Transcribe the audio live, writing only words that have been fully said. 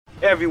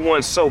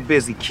everyone's so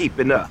busy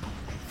keeping up.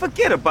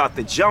 Forget about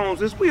the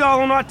Joneses, we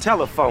all on our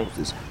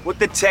telephones with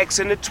the texts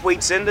and the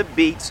tweets and the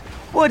beats.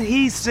 What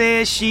he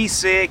said, she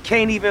said,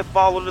 can't even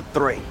follow the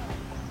thread.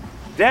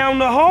 Down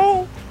the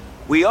hole,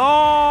 we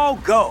all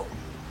go.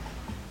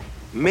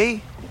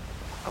 Me,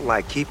 I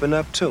like keeping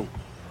up too,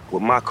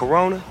 with my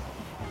Corona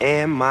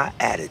and my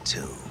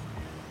attitude.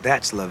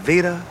 That's La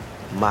Vida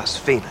Más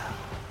Fina.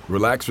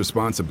 Relax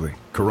responsibly.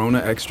 Corona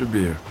Extra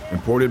Beer.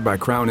 Imported by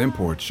Crown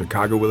Imports,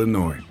 Chicago,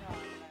 Illinois.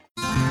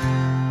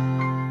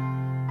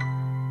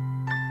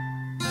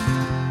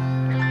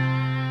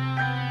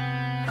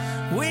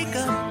 Wake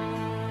up,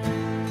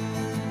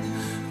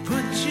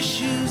 put your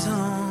shoes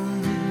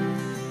on,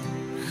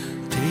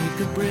 take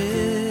a breath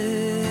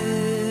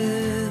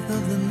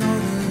of the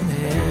northern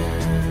air,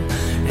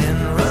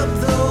 and rub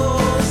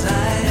those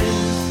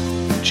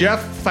eyes.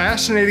 Jeff,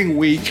 fascinating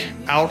week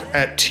out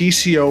at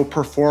TCO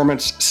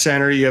Performance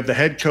Center. You have the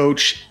head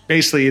coach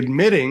basically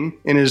admitting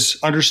in his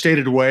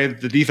understated way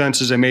that the defense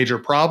is a major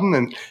problem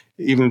and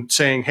even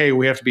saying, hey,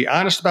 we have to be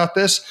honest about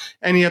this.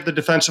 And you have the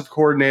defensive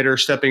coordinator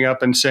stepping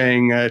up and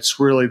saying it's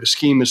really the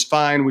scheme is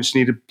fine. We just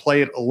need to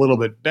play it a little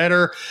bit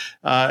better.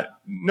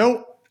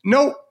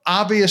 No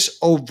obvious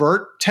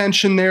overt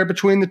tension there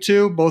between the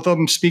two. Both of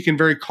them speak in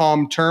very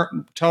calm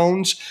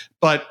tones,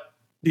 but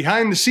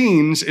behind the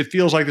scenes, it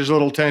feels like there's a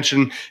little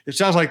tension. It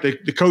sounds like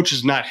the coach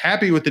is not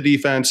happy with the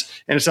defense,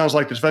 and it sounds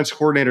like the defensive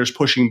coordinator is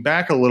pushing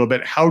back a little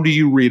bit. How do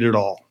you read it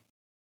all?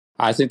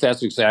 I think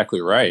that's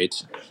exactly right.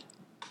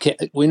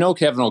 We know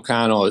Kevin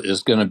O'Connell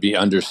is going to be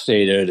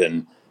understated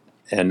and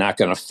not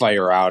going to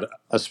fire out,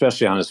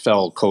 especially on his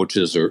fellow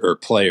coaches or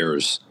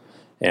players,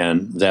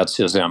 and that's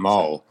his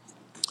MO,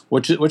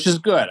 which is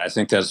good. I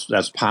think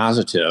that's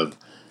positive.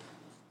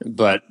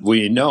 But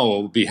we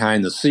know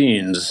behind the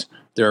scenes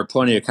there are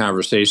plenty of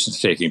conversations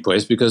taking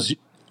place because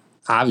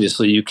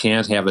obviously you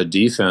can't have a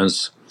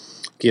defense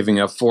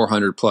giving up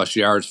 400-plus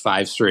yards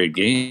 5 straight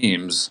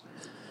games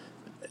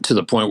to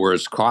the point where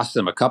it's cost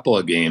them a couple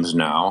of games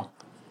now.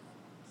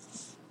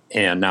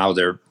 And now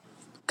they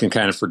can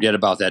kind of forget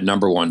about that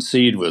number 1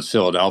 seed with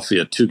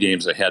Philadelphia 2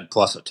 games ahead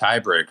plus a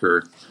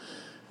tiebreaker.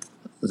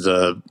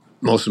 The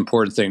most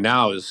important thing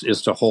now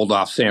is to hold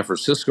off San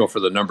Francisco for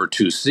the number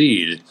 2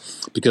 seed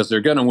because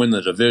they're going to win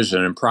the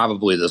division and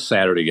probably this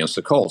Saturday against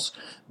the Colts.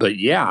 But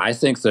yeah, I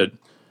think that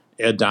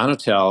Ed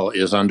Donatel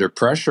is under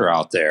pressure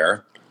out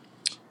there,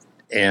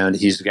 and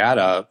he's got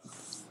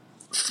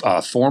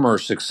a former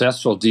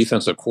successful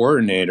defensive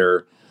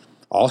coordinator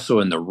also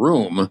in the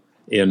room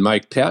in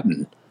Mike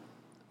Pettin.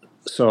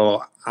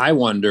 So I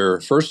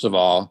wonder, first of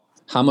all,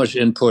 how much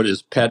input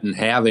is Pettin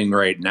having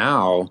right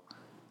now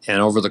and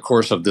over the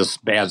course of this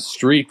bad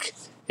streak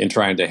in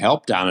trying to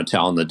help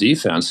Donatel in the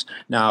defense?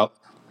 Now,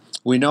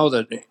 we know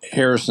that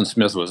Harrison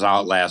Smith was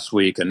out last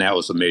week, and that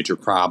was a major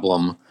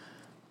problem,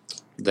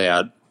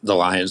 that the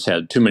Lions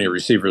had too many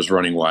receivers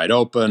running wide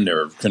open. They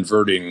were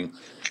converting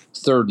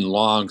 3rd and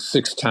long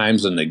 6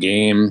 times in the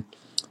game,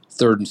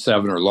 3rd and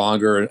 7 or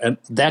longer, and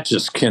that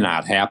just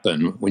cannot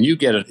happen. When you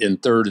get it in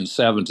 3rd and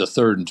 7 to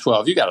 3rd and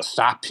 12, you got to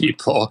stop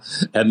people,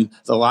 and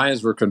the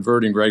Lions were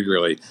converting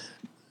regularly.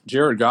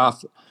 Jared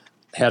Goff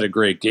had a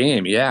great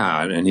game,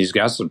 yeah, and he's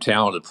got some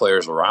talented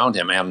players around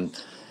him and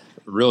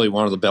really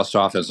one of the best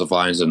offensive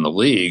lines in the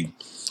league.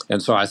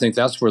 And so I think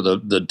that's where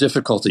the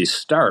difficulty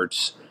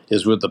starts,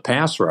 is with the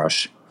pass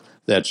rush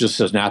that just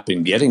has not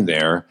been getting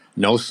there.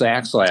 No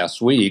sacks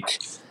last week.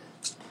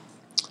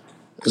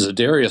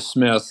 Zadarius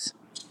Smith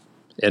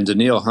and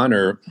Danielle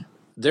Hunter,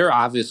 they're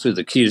obviously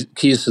the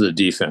keys to the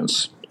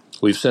defense.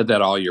 We've said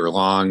that all year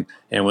long.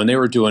 And when they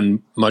were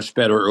doing much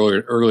better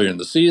earlier in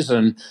the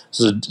season,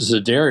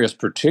 Zadarius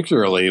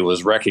particularly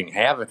was wrecking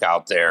havoc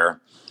out there.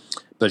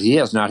 But he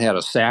has not had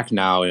a sack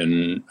now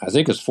in, I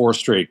think it's 4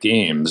 straight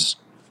games.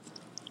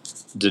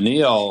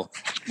 Danielle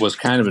was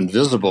kind of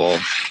invisible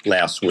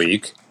last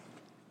week.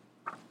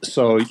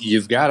 So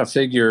you've got to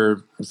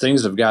figure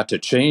things have got to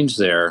change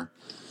there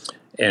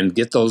and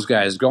get those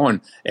guys going.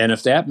 And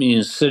if that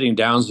means sitting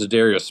down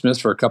Zadarius Smith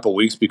for a couple of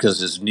weeks because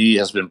his knee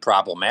has been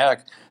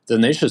problematic,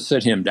 then they should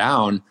sit him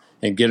down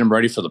and get him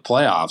ready for the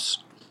playoffs.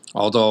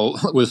 Although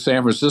with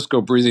San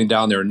Francisco breathing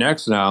down their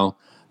necks now,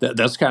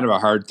 that's kind of a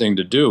hard thing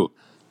to do.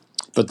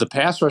 But the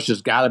pass rush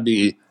has got to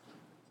be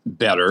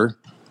better.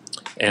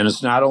 And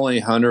it's not only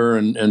Hunter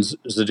and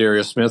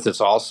Zadarius Smith,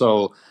 it's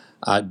also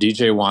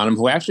DJ Wanham,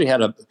 who actually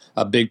had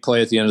a big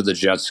play at the end of the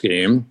Jets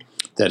game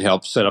that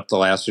helped set up the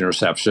last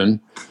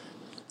interception.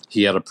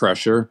 He had a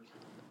pressure.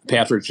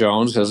 Patrick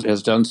Jones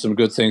has done some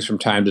good things from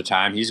time to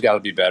time. He's got to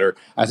be better.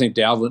 I think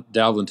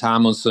Dalvin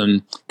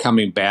Tomlinson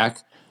coming back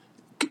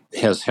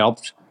has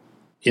helped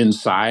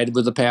inside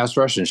with the pass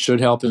rush and should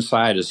help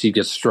inside as he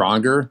gets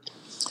stronger.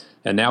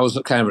 And that was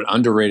kind of an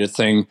underrated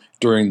thing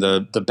during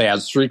the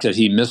bad streak that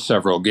he missed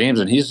several games.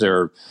 And he's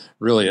their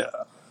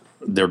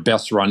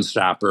best run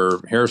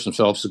stopper. Harrison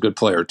Phillips is a good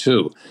player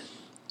too.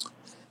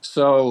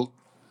 So,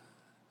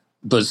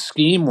 but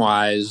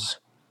scheme-wise,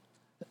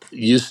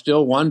 you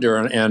still wonder,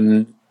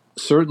 and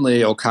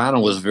certainly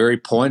O'Connell was very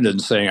pointed in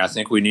saying, I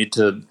think we need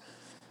to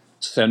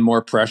send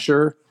more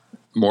pressure,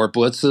 more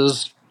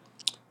blitzes.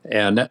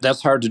 And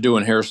that's hard to do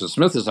when Harrison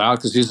Smith is out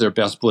because he's their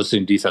best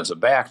blitzing defensive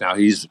back. Now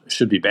he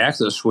should be back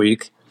this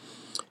week.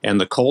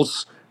 And the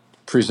Colts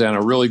present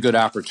a really good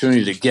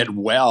opportunity to get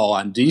well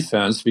on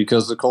defense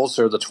because the Colts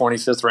are the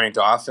 25th ranked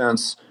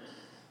offense.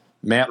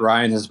 Matt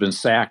Ryan has been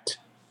sacked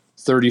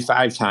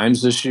 35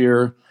 times this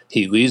year.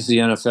 He leads the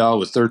NFL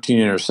with 13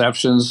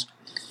 interceptions.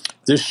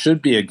 This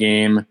should be a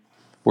game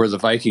where the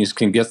Vikings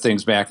can get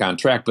things back on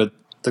track, but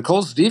the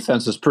Colts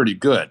defense is pretty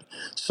good.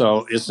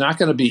 So it's not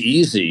going to be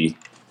easy.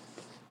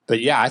 But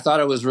yeah, I thought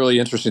it was really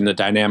interesting, the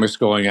dynamics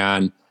going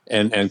on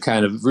and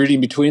kind of reading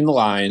between the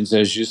lines,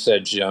 as you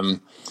said,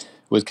 Jim,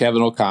 with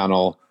Kevin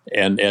O'Connell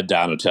and Ed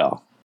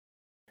Donatel.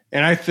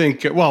 And I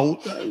think,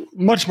 well,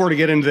 much more to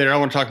get into there. I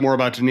want to talk more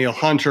about Danielle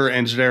Hunter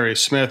and Zadarius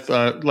Smith.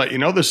 Let you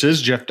know, this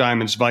is Jeff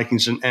Diamond's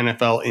Vikings and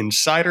NFL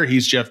Insider.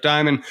 He's Jeff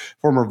Diamond,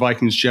 former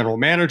Vikings general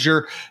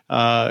manager,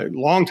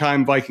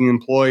 longtime Viking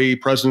employee,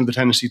 president of the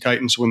Tennessee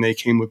Titans when they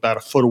came about a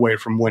foot away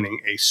from winning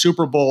a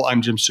Super Bowl.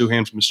 I'm Jim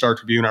Suhan from the Star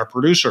Tribune. Our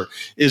producer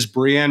is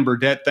Brianne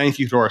Burdett. Thank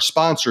you to our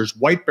sponsors,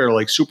 White Bear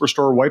Lake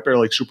Superstore,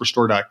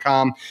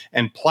 whitebearlakesuperstore.com,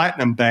 and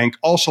Platinum Bank.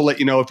 Also let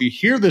you know, if you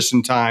hear this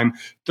in time,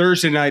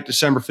 Thursday night,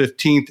 December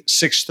 15th,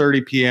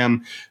 6:30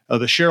 p.m.,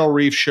 the Cheryl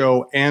Reeve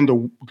Show and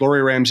the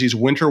Gloria Ramsey's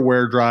Winter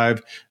Wear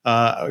Drive.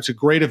 It's a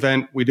great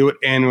event. We do it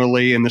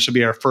annually, and this will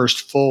be our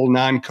first full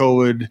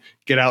non-COVID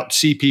get out,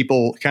 see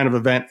people kind of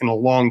event in a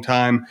long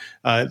time.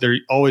 They're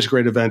always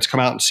great events.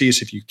 Come out and see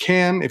us if you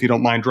can, if you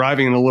don't mind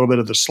driving in a little bit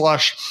of the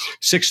slush.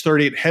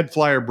 6:30 at Head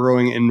Flyer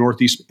Brewing in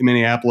Northeast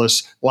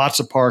Minneapolis. Lots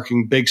of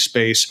parking, big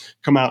space.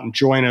 Come out and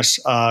join us.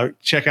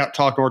 Check out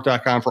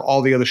talknorth.com for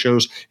all the other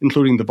shows,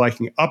 including the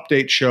Viking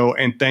Update Show.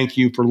 And thank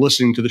you for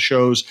listening to the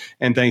shows,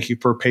 and thank you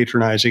for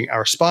patronizing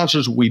our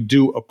sponsors. We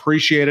do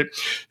appreciate it.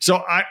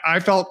 So I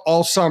felt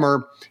all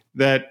summer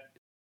that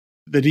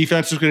the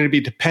defense was going to be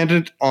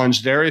dependent on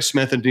Zadarius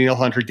Smith and Danielle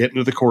Hunter getting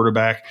to the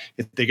quarterback.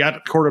 If they got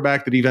to the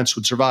quarterback, the defense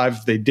would survive.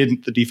 If they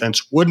didn't, the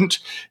defense wouldn't.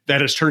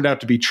 That has turned out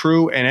to be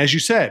true. And as you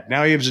said,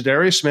 now you have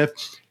Zadarius Smith,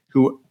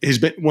 who has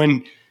been,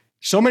 when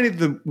so many of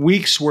the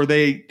weeks where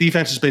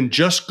defense has been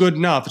just good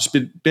enough, it's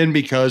been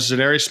because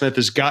Zadarius Smith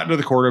has gotten to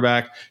the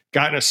quarterback,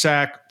 gotten a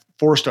sack,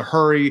 forced a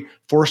hurry,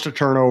 forced a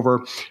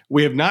turnover.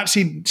 We have not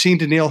seen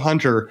Danielle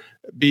Hunter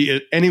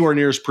be anywhere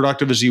near as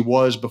productive as he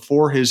was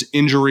before his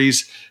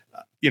injuries.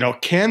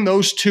 Can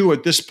those two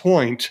at this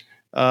point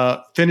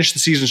finish the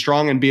season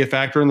strong and be a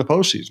factor in the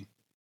postseason?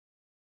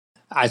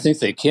 I think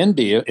they can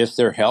be if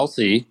they're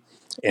healthy,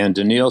 and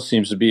Danielle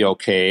seems to be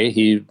okay.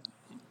 He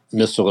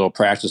missed a little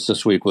practice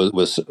this week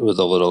with a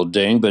little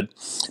ding, but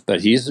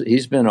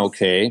he's been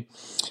okay.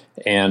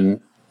 And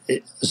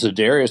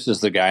Zadarius is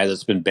the guy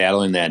that's been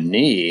battling that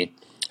knee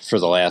for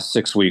the last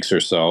 6 weeks or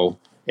so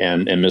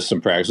and missed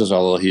some practices,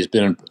 although he's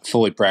been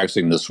fully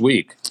practicing this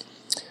week.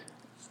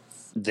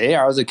 They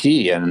are the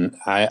key, and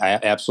I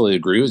absolutely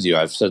agree with you.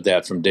 I've said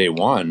that from day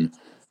one,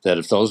 that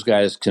if those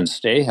guys can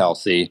stay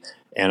healthy,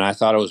 and I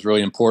thought it was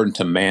really important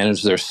to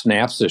manage their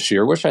snaps this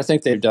year, which I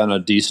think they've done a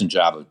decent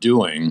job of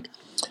doing,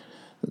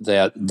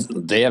 that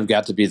they have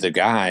got to be the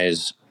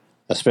guys,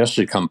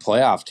 especially come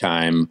playoff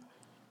time,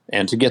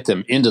 and to get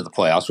them into the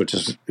playoffs, which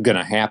is going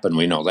to happen,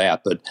 we know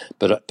that, but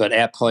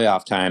at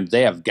playoff time,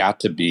 they have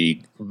got to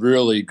be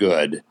really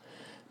good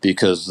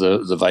because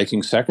the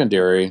Viking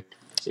secondary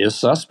is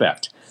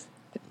suspect.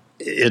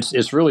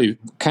 It's really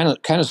kind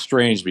of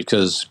strange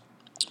because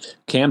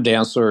Cam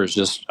Dantzler is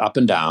just up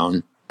and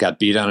down. Got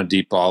beat on a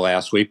deep ball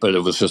last week, but it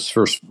was his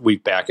first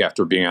week back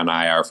after being on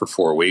IR for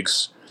 4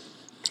 weeks.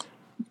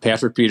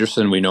 Patrick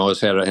Peterson, we know,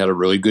 has had a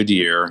really good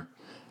year,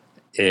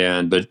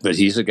 but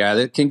he's a guy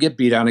that can get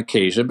beat on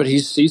occasion, but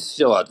he's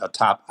still a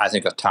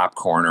top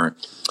corner.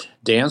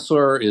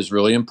 Dantzler is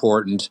really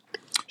important.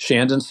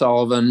 Shandon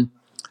Sullivan,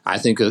 I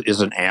think,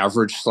 is an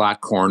average slot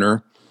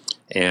corner.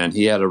 And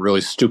he had a really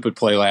stupid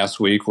play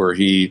last week where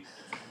he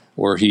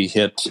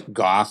hit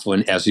Goff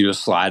as he was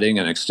sliding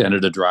and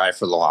extended a drive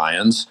for the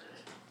Lions.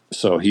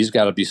 So he's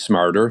got to be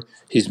smarter.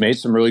 He's made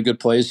some really good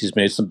plays. He's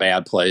made some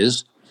bad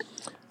plays.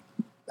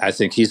 I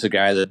think he's a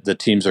guy that the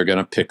teams are going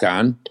to pick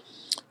on.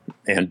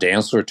 And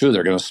Dantzler, too.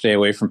 They're going to stay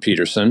away from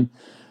Peterson.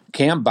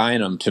 Cam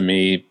Bynum, to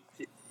me,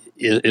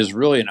 is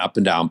really an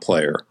up-and-down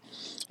player.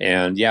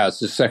 And, yeah, it's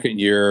his second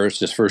year.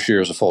 It's his first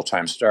year as a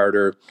full-time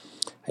starter.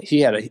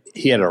 He had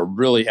a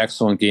really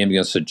excellent game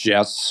against the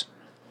Jets,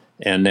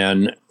 and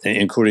then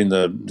including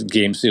the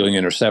game-sealing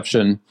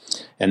interception.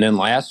 And then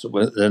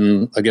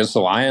against the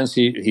Lions,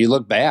 he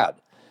looked bad.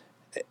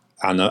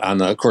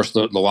 Of course,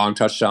 the long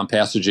touchdown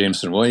pass to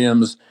Jameson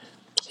Williams.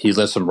 He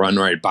let some run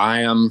right by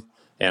him.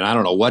 And I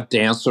don't know what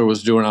Dantzler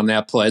was doing on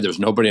that play. There's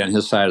nobody on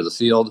his side of the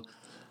field.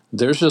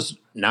 There's just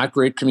not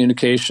great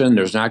communication.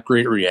 There's not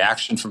great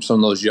reaction from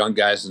some of those young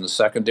guys in the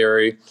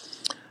secondary.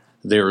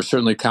 They were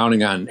certainly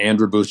counting on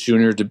Andrew Booth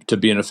Jr. to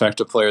be an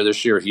effective player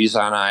this year. He's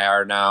on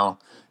IR now,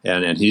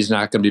 and he's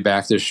not going to be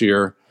back this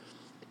year.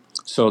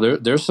 So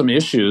there's some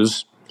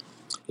issues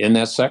in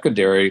that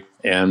secondary.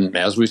 And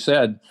as we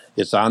said,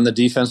 it's on the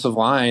defensive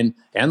line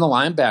and the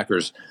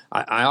linebackers.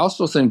 I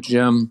also think,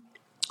 Jim,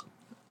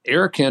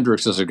 Eric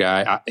Kendricks is a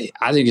guy,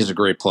 I think he's a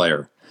great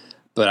player,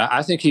 but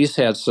I think he's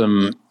had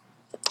some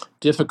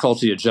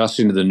difficulty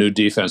adjusting to the new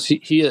defense.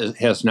 He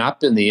has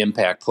not been the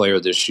impact player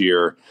this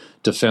year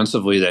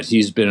defensively that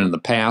he's been in the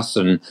past.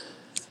 And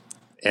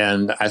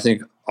I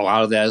think a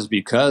lot of that is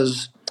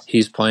because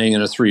he's playing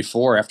in a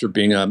 3-4 after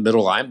being a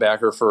middle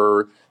linebacker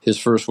for his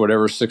first,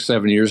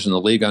 6-7 years in the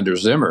league under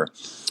Zimmer.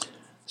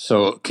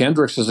 So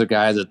Kendricks is a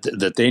guy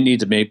that they need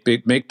to make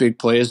big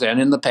plays,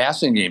 and in the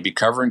passing game, be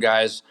covering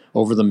guys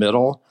over the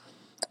middle.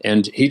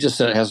 And he just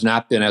has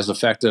not been as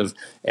effective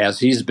as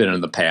he's been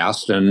in the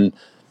past. And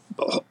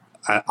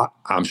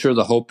I'm sure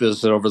the hope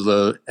is that over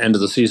the end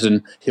of the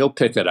season, he'll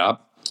pick it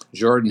up.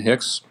 Jordan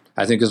Hicks,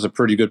 I think, is a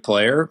pretty good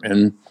player.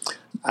 And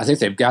I think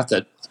they've got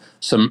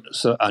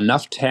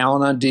enough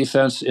talent on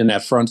defense in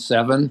that front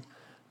seven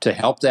to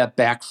help that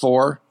back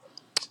four.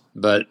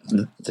 But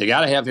they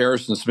got to have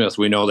Harrison Smith.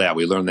 We know that.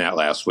 We learned that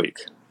last week.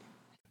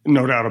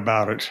 No doubt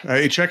about it.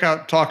 Hey, check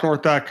out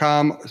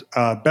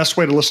talknorth.com. Best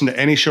way to listen to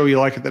any show you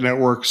like at the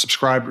network.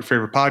 Subscribe to your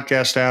favorite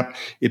podcast app.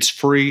 It's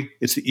free.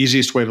 It's the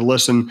easiest way to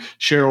listen.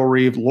 Cheryl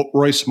Reeve,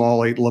 Roy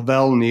Smalley,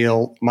 Lavelle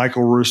Neal,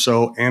 Michael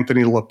Russo,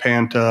 Anthony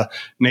LaPanta,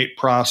 Nate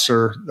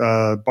Prosser,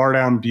 Bar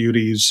Down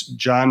Beauties,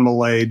 John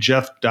Millay,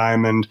 Jeff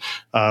Diamond,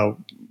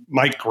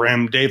 Mike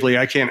Grimm, Dave Lee.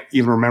 I can't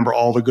even remember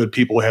all the good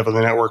people we have on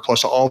the network,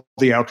 plus all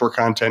the outdoor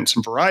content,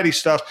 some variety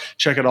stuff.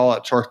 Check it all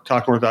at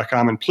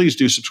talknorth.com, and please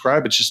do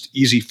subscribe. It's just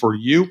easy for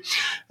you.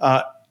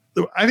 I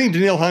think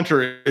Danielle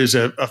Hunter is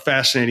a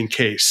fascinating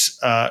case.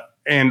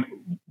 And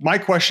my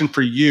question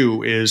for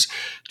you is,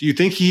 do you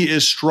think he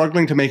is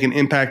struggling to make an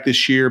impact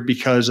this year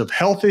because of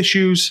health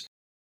issues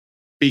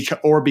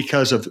or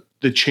because of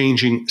the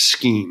changing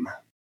scheme?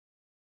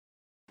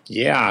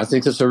 Yeah, I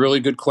think that's a really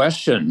good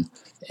question.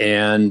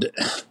 And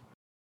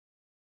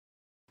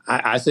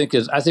I think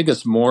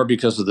it's more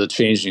because of the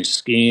changing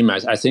scheme.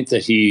 I think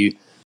that he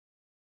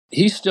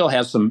still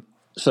has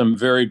some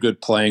very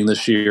good playing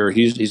this year.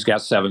 He's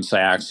got 7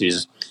 sacks.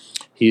 He's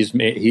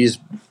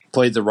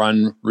played the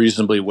run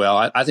reasonably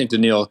well. I think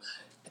Daniil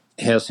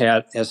has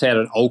had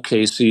an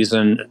okay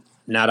season,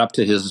 not up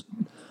to his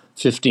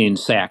 15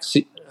 sacks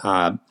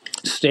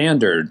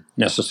standard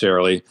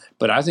necessarily,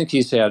 but I think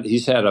he's had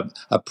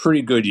a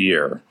pretty good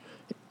year.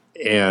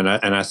 And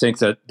I think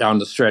that down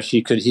the stretch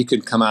he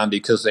could come on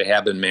because they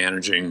have been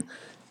managing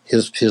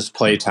his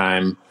play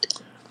time.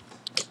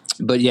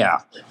 But yeah,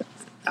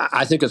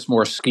 I think it's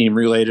more scheme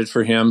related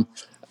for him.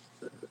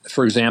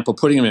 For example,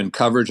 putting him in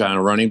coverage on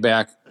a running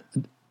back,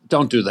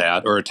 don't do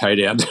that, or a tight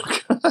end.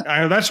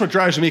 I know that's what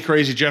drives me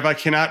crazy, Jeff. I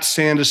cannot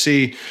stand to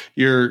see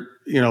your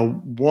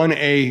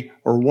 1A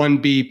or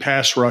 1B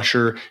pass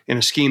rusher in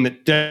a scheme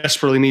that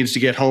desperately needs to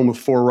get home with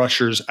 4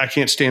 rushers. I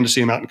can't stand to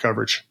see him out in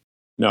coverage.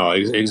 No,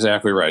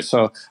 exactly right.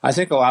 So I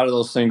think a lot of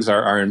those things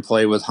are in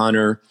play with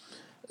Hunter.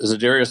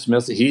 Zadarius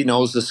Smith, he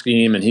knows the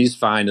scheme, and he's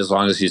fine as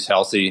long as he's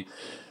healthy.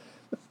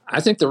 I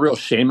think the real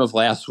shame of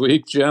last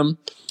week, Jim,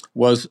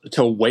 was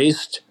to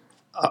waste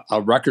a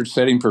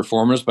record-setting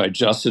performance by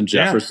Justin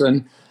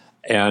Jefferson.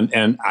 Yeah.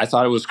 And I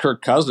thought it was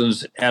Kirk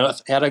Cousins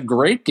had a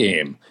great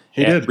game.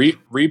 He did.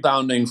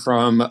 Rebounding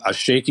from a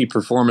shaky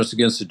performance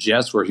against the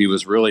Jets where he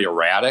was really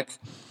erratic.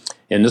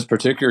 In this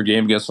particular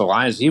game against the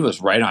Lions, he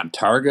was right on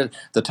target.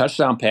 The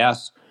touchdown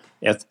pass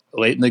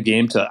late in the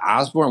game to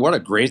Osborne, what a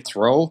great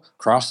throw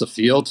across the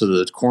field to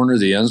the corner of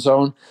the end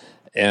zone,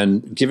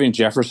 and giving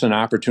Jefferson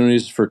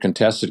opportunities for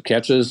contested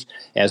catches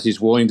as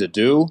he's willing to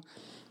do,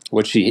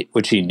 which he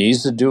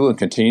needs to do and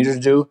continue to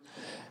do.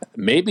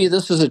 Maybe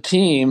this is a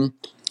team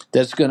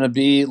that's going to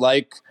be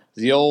like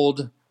the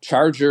old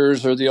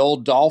Chargers or the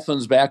old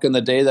Dolphins back in the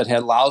day that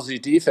had lousy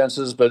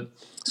defenses, but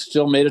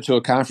still made it to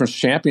a conference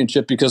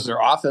championship because their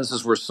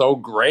offenses were so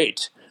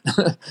great.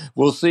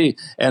 We'll see.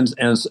 And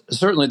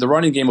certainly the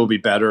running game will be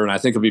better, and I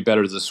think it'll be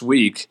better this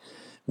week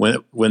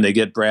when they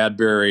get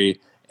Bradbury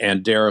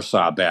and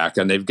Darisaw back.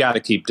 And they've got to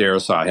keep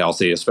Darisaw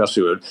healthy,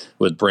 especially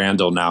with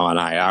Brandel now on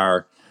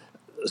IR.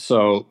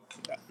 So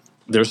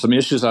there's some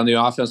issues on the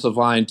offensive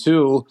line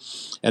too.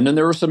 And then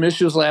there were some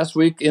issues last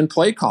week in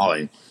play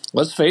calling.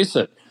 Let's face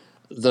it,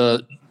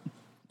 the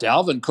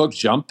Dalvin Cook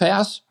jump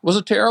pass was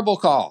a terrible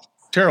call.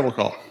 Terrible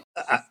call.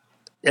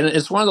 And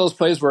it's one of those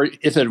plays where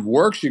if it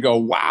works, you go,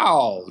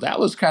 wow, that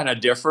was kind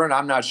of different.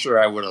 I'm not sure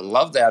I would have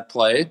loved that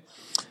play.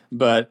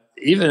 But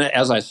even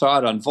as I saw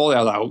it unfold,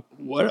 I thought,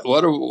 what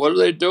are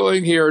they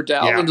doing here?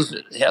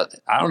 Dalvin,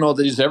 I don't know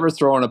that he's ever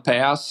thrown a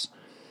pass,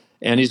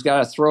 and he's got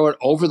to throw it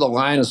over the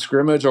line of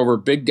scrimmage, over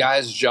big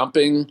guys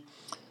jumping.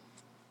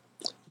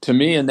 To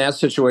me, in that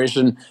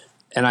situation,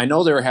 and I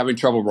know they were having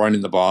trouble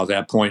running the ball at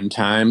that point in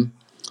time,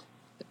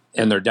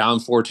 and they're down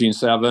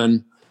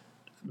 14-7,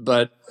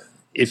 but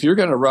if you're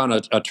going to run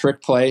a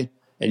trick play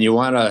and you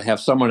want to have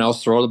someone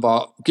else throw the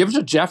ball, give it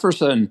to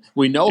Jefferson.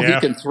 We know he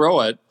can throw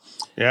it.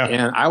 Yeah.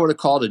 And I would have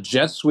called a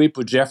jet sweep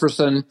with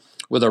Jefferson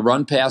with a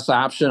run pass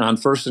option on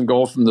 1st and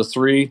goal from the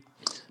 3.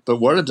 But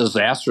what a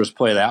disastrous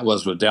play that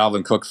was with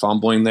Dalvin Cook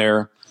fumbling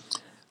there.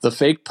 The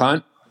fake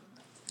punt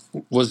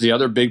was the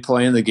other big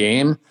play in the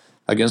game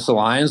against the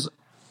Lions.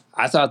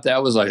 I thought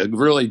that was like a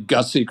really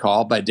gutsy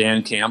call by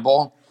Dan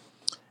Campbell.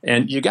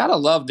 And you got to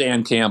love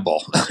Dan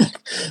Campbell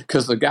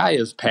because the guy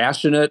is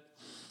passionate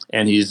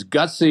and he's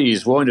gutsy.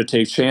 He's willing to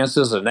take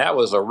chances. And that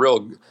was a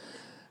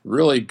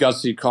really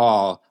gutsy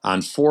call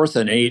on 4th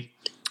and 8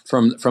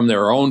 from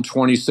their own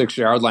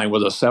 26-yard line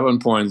with a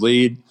 7-point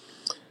lead.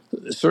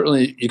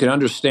 Certainly, you can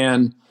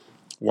understand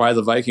why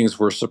the Vikings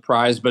were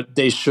surprised, but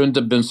they shouldn't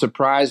have been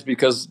surprised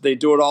because they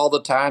do it all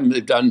the time.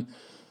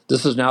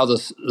 This is now the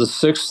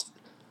 6th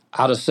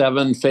out of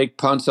 7 fake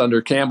punts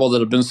under Campbell that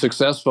have been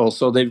successful,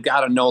 so they've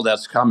got to know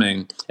that's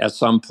coming at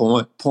some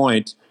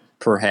point,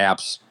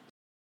 perhaps.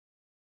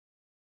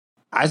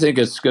 I think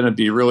it's going to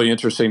be really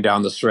interesting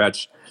down the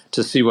stretch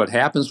to see what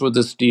happens with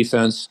this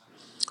defense,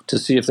 to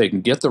see if they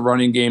can get the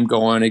running game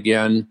going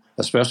again,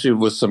 especially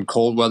with some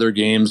cold weather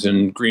games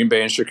in Green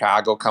Bay and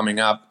Chicago coming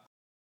up.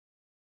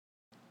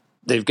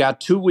 They've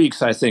got 2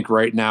 weeks, I think,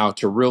 right now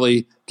to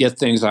really get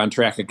things on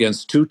track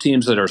against 2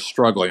 teams that are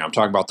struggling. I'm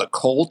talking about the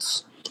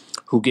Colts,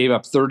 who gave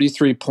up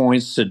 33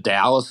 points to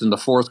Dallas in the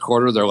fourth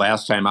quarter, their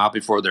last time out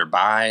before their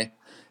bye.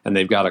 And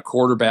they've got a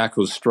quarterback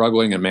who's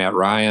struggling in Matt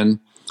Ryan.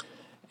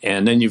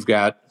 And then you've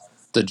got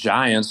the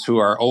Giants, who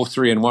are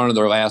 0-3-1 in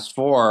their last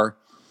 4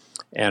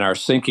 and are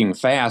sinking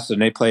fast.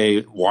 And they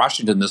play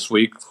Washington this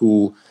week,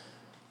 who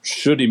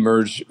should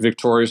emerge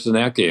victorious in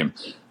that game.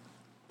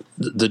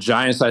 The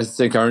Giants, I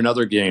think, are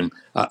another game,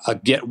 a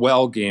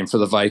get-well game for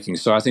the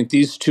Vikings. So I think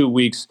these 2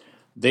 weeks,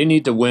 they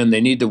need to win. They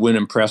need to win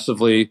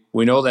impressively.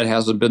 We know that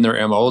hasn't been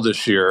their MO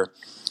this year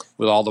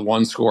with all the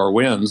one-score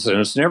wins, and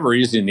it's never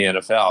easy in the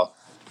NFL.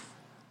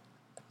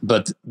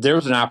 But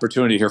there's an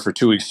opportunity here for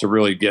 2 weeks to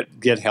really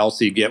get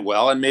healthy, get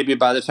well, and maybe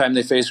by the time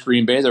they face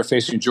Green Bay, they're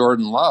facing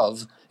Jordan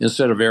Love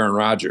instead of Aaron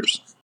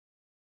Rodgers.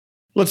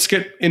 Let's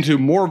get into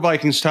more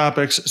Vikings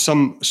topics,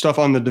 some stuff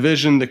on the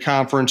division, the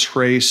conference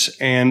race,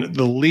 and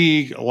the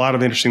league. A lot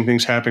of interesting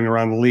things happening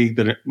around the league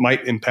that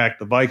might impact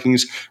the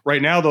Vikings.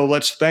 Right now, though,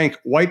 let's thank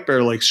White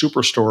Bear Lake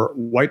Superstore,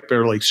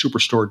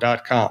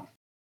 whitebearlakesuperstore.com.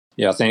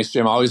 Yeah, thanks,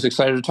 Jim. Always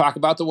excited to talk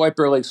about the White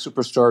Bear Lake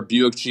Superstore,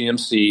 Buick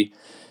GMC,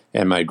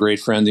 and my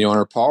great friend, the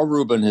owner, Paul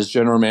Rubin, his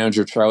general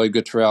manager, Charlie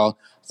Guttrell.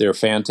 They're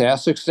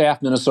fantastic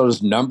staff, Minnesota's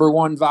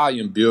 #1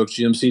 volume Buick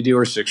GMC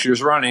dealer, 6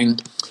 years running,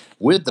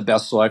 with the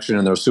best selection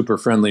and their super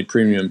friendly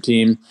premium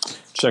team.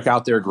 Check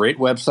out their great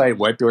website,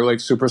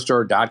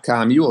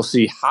 whitebearlakesuperstore.com. You will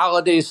see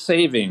holiday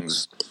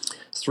savings,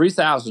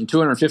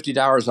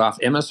 $3,250 off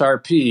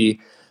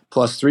MSRP,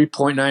 plus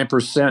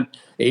 3.9%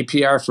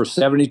 APR for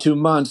 72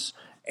 months,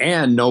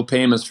 and no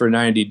payments for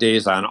 90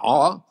 days on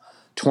all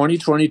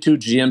 2022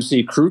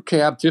 GMC Crew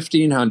Cab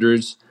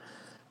 1500s,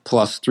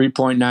 plus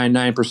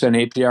 3.99%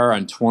 APR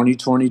on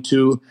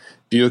 2022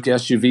 Buick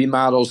SUV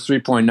models,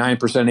 3.9%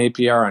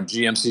 APR on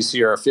GMC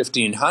Sierra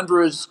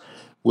 1500s,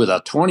 with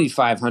a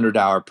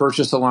 $2,500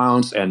 purchase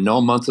allowance and no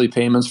monthly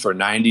payments for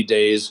 90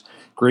 days.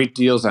 Great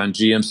deals on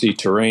GMC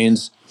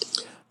Terrains.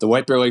 The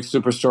White Bear Lake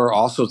Superstore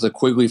also is the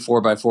Quigley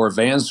 4x4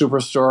 Van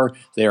Superstore.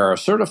 They are a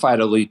certified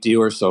elite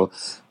dealer, so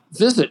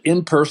visit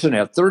in person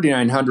at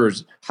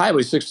 3900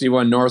 Highway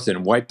 61 North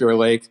in White Bear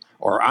Lake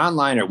or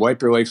online at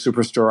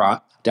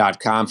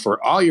whitebearlakesuperstore.com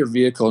for all your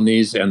vehicle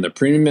needs and the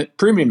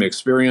premium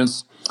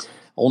experience.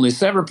 Only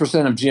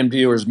 7% of GM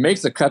dealers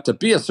make the cut to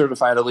be a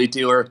certified elite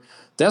dealer.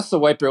 That's the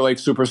White Bear Lake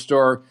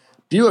Superstore.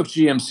 Buick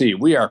GMC,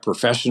 we are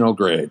professional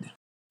grade.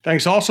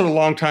 Thanks also to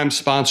longtime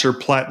sponsor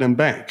Platinum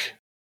Bank.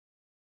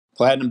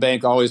 Platinum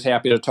Bank, always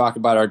happy to talk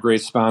about our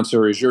great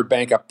sponsor. Is your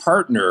bank a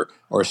partner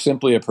or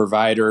simply a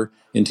provider?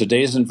 In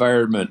today's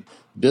environment,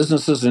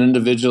 businesses and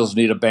individuals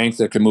need a bank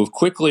that can move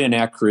quickly and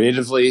act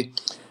creatively.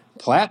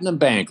 Platinum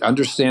Bank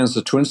understands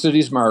the Twin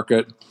Cities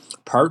market,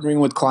 partnering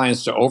with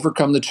clients to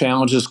overcome the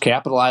challenges,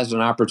 capitalize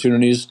on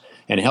opportunities,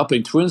 and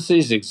helping Twin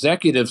Cities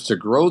executives to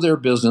grow their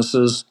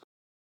businesses.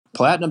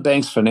 Platinum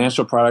Bank's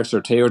financial products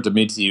are tailored to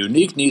meet the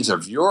unique needs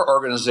of your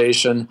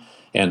organization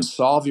and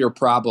solve your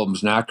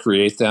problems, not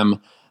create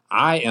them.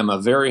 I am a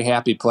very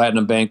happy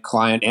Platinum Bank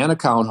client and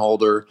account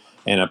holder,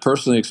 and I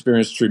personally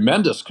experienced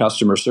tremendous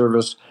customer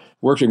service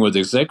working with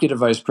Executive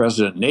Vice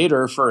President Nate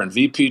Erfer and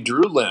VP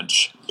Drew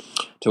Lynch.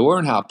 To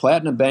learn how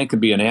Platinum Bank can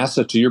be an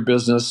asset to your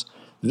business,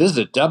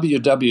 visit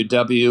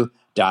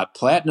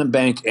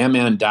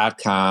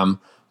www.platinumbankmn.com.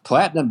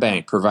 Platinum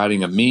Bank,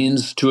 providing a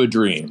means to a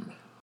dream.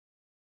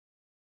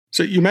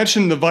 So you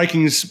mentioned the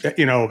Vikings,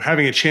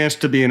 having a chance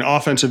to be an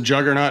offensive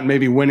juggernaut and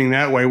maybe winning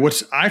that way.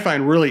 What I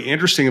find really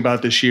interesting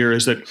about this year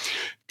is that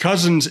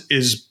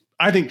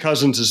I think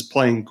Cousins is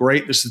playing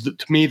great. This is,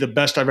 to me, the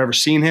best I've ever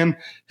seen him.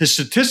 His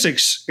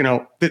statistics,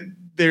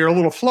 they're a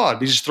little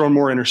flawed. He's just thrown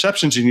more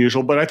interceptions than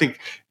usual, but I think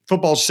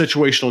football's a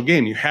situational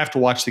game. You have to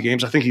watch the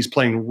games. I think he's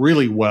playing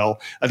really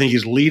well. I think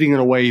he's leading in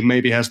a way he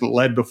maybe hasn't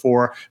led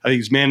before. I think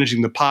he's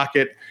managing the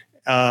pocket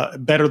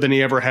better than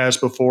he ever has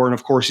before. And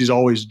of course, he's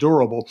always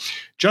durable.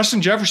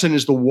 Justin Jefferson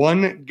is the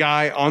one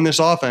guy on this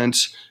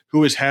offense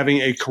who is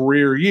having a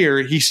career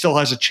year. He still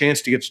has a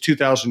chance to get to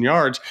 2,000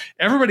 yards.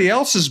 Everybody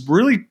else has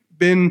really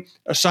been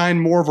assigned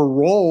more of a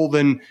role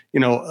than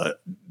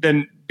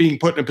being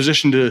put in a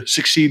position to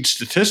succeed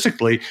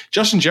statistically.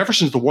 Justin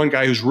Jefferson's the one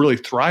guy who's really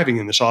thriving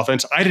in this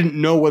offense. I didn't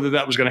know whether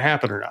that was going to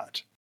happen or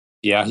not.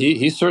 Yeah,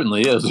 he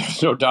certainly is.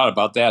 There's no doubt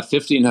about that.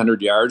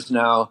 1,500 yards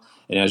now.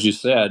 And as you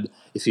said,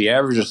 if he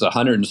averages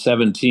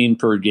 117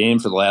 per game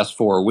for the last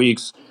 4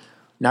 weeks,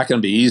 not going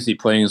to be easy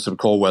playing in some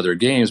cold weather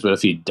games. But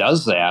if he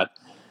does that,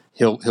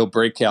 he'll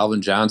break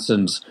Calvin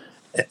Johnson's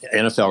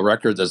NFL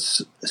record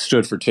that's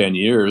stood for 10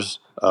 years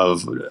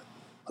of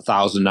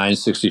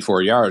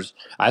 1,964 yards.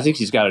 I think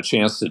he's got a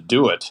chance to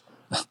do it,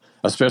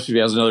 especially if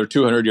he has another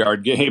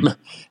 200-yard game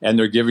and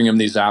they're giving him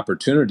these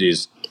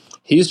opportunities.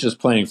 He's just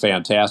playing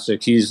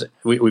fantastic.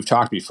 We've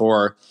talked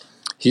before.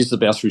 He's the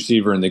best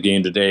receiver in the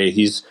game today.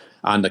 He's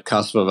on the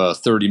cusp of a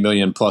 $30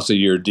 million plus a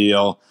year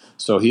deal.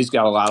 So he's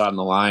got a lot on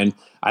the line.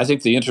 I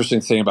think the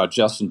interesting thing about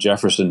Justin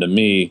Jefferson to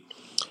me,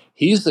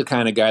 he's the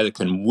kind of guy that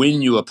can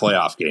win you a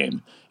playoff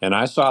game. And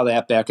I saw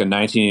that back in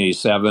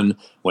 1987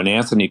 when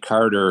Anthony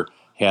Carter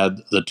had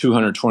the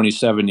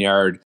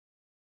 227-yard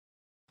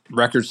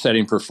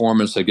record-setting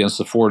performance against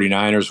the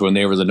 49ers when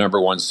they were the number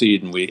 1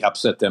 seed and we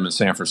upset them in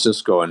San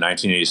Francisco in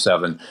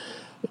 1987.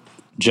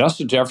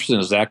 Justin Jefferson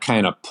is that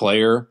kind of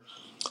player,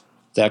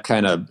 that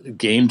kind of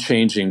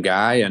game-changing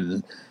guy.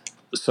 And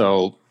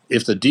so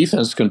if the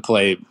defense can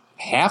play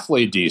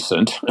halfway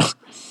decent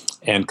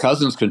and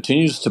Cousins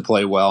continues to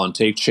play well and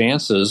take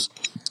chances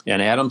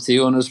and Adam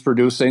Thielen is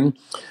producing,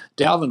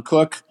 Dalvin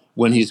Cook,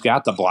 when he's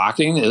got the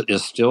blocking,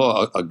 is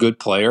still a good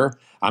player.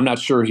 I'm not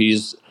sure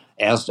he's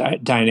as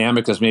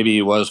dynamic as maybe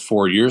he was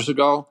 4 years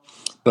ago,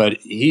 but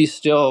he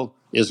still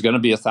is going to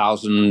be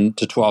 1,000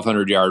 to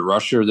 1,200 yard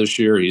rusher this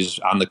year. He's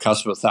on the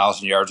cusp of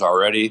 1,000 yards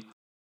already.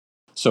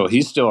 So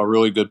he's still a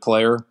really good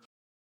player.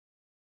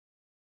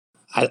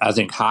 I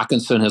think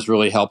Hawkinson has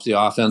really helped the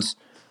offense.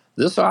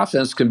 This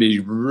offense can be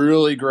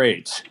really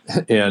great.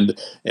 And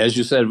as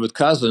you said, with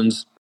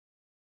Cousins,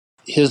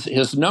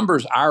 his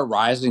numbers are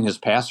rising. His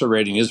passer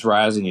rating is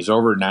rising. He's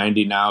over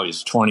 90 now.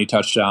 He's 20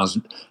 touchdowns,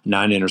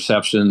 9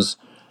 interceptions,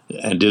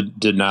 and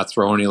did not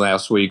throw any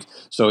last week.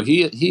 So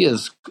he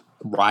is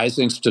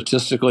rising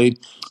statistically,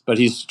 but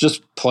he's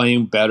just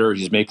playing better.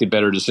 He's making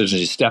better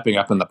decisions. He's stepping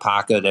up in the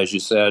pocket, as you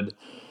said.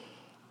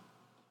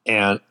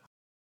 And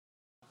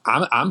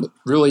I'm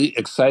really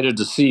excited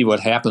to see what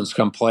happens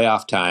come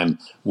playoff time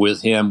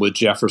with him, with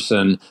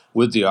Jefferson,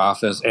 with the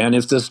offense, and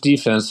if this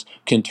defense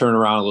can turn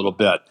around a little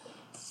bit.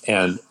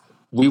 And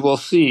we will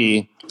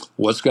see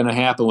what's going to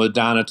happen with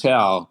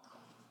Donatel.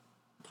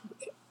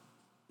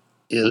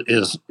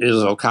 Is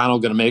O'Connell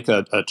going to make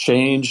a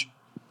change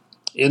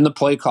in the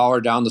play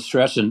caller down the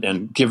stretch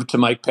and give it to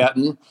Mike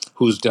Pettin,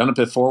 who's done it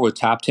before with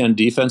top 10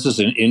 defenses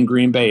in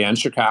Green Bay and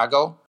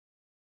Chicago?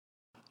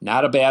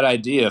 Not a bad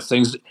idea.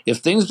 If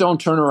things don't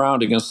turn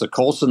around against the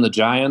Colts and the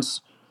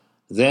Giants,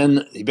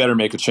 then he better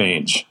make a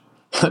change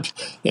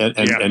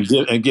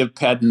and give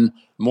Pettin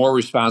more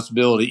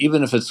responsibility,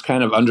 even if it's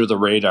kind of under the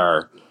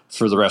radar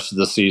for the rest of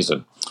the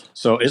season.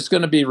 So it's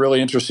going to be really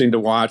interesting to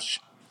watch.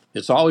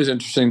 It's always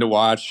interesting to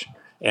watch.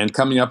 And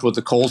coming up with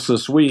the Colts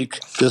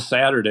this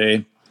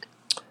Saturday,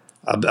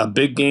 a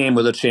big game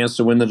with a chance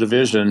to win the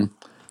division.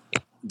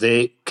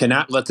 They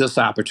cannot let this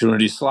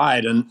opportunity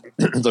slide. And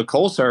the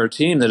Colts are a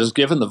team that has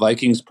given the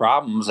Vikings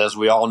problems, as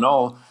we all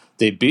know.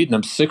 They've beaten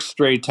them 6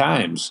 straight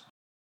times.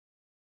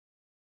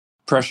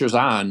 Pressure's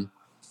on.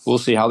 We'll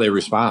see how they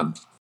respond.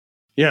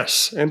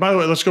 Yes. And by the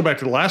way, let's go back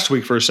to last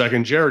week for a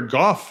second. Jared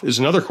Goff is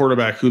another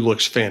quarterback who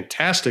looks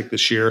fantastic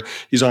this year.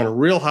 He's on a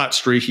real hot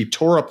streak. He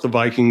tore up the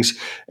Vikings.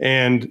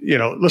 And,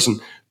 listen,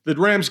 the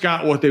Rams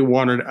got what they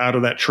wanted out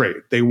of that trade.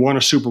 They won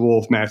a Super Bowl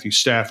with Matthew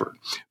Stafford.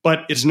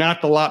 But it's not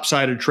the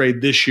lopsided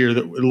trade this year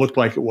that it looked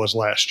like it was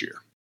last year.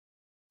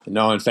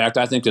 No, in fact,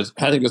 I think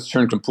it's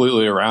turned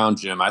completely around,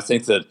 Jim. I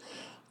think that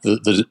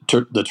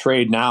the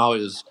trade now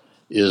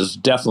is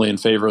definitely in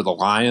favor of the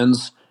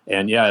Lions.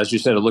 And yeah, as you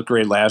said, it looked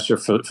great last year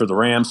for the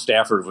Rams.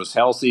 Stafford was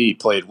healthy. He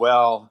played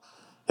well,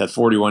 had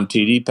 41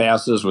 TD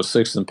passes, was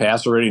 6th in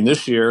passer rating.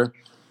 This year,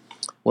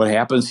 what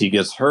happens? He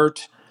gets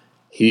hurt.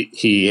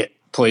 He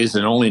plays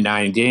in only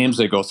 9 games.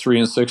 They go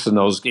 3-6 in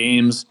those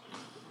games.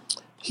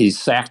 He's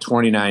sacked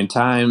 29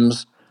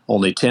 times,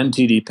 only 10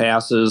 TD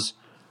passes.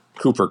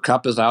 Cooper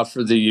Kupp is out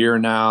for the year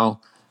now.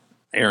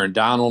 Aaron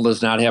Donald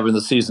is not having the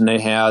season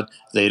they had.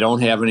 They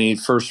don't have any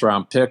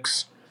first-round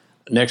picks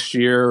next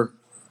year.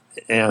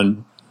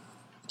 And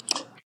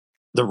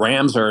the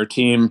Rams are a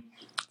team,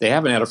 they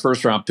haven't had a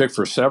first-round pick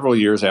for several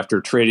years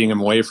after trading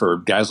him away for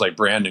guys like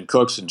Brandon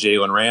Cooks and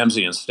Jalen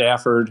Ramsey and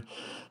Stafford.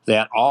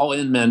 That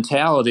all-in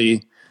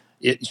mentality,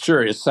 it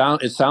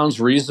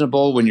sounds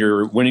reasonable when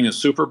you're winning a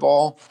Super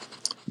Bowl,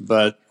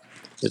 but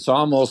it's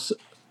almost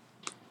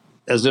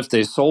as if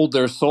they sold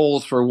their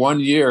souls for 1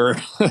 year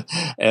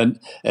and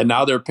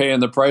now they're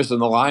paying the price,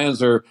 and the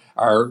Lions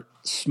are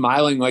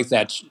smiling like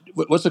that.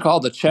 What's it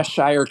called? The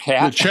Cheshire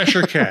Cat? The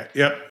Cheshire Cat,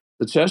 yep.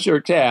 The Cheshire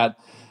Cat.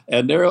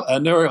 And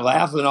they're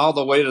laughing all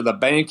the way to the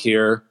bank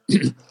here,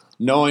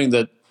 knowing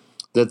that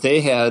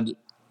they had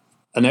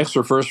an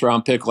extra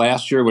first-round pick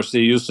last year, which they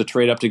used to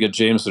trade up to get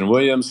Jameson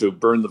Williams, who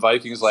burned the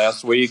Vikings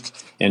last week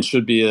and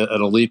should be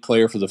an elite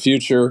player for the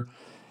future.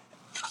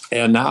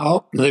 And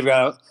now they've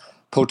got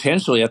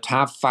potentially a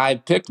top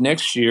 5 pick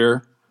next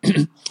year,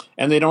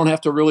 and they don't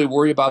have to really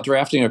worry about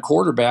drafting a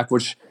quarterback,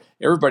 which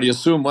everybody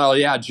assumed, well,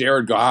 yeah,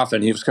 Jared Goff,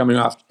 and he was coming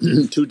off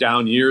 2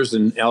 down years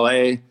in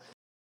L.A.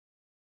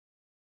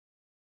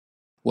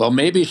 Well,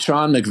 maybe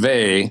Sean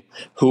McVay,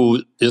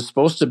 who is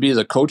supposed to be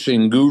the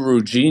coaching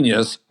guru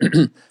genius,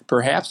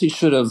 perhaps he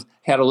should have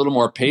had a little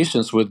more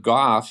patience with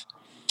Goff,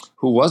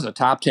 who was a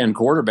top 10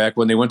 quarterback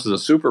when they went to the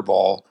Super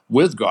Bowl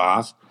with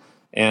Goff.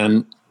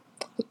 And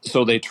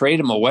so they trade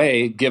him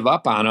away, give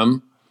up on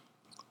him,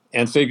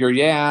 and figure,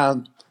 yeah,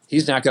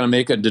 he's not going to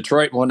make it in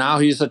Detroit. Well, now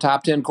he's a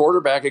top 10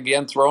 quarterback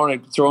again,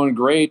 throwing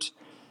great.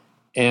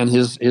 And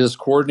his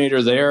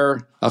coordinator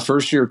there, a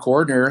first-year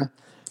coordinator,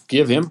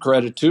 give him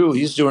credit too.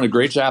 He's doing a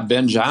great job.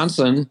 Ben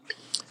Johnson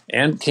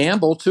and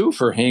Campbell too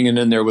for hanging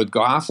in there with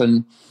Goff.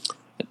 And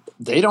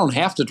they don't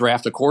have to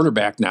draft a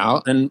quarterback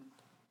now. And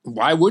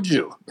why would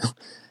you?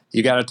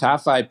 You got a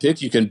top 5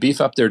 pick. You can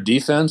beef up their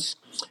defense,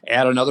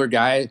 add another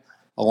guy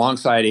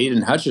alongside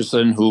Aiden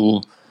Hutchinson,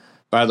 who,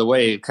 by the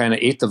way, kind of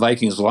ate the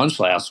Vikings lunch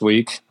last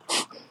week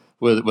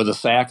with a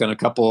sack and a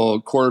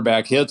couple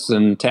quarterback hits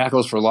and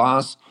tackles for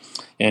loss.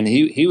 And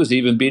he was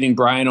even beating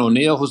Brian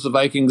O'Neill, who's the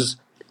Vikings'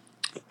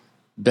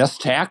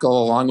 best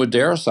tackle, along with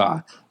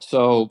Darisaw.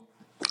 So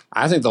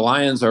I think the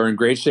Lions are in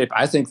great shape.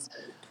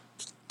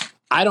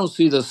 I don't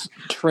see this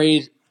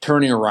trade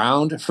turning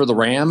around for the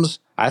Rams.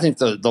 I think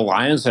the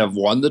Lions have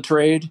won the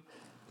trade.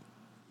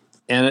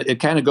 And it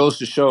kind of goes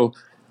to show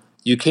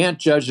you can't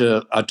judge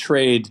a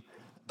trade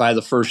by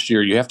the first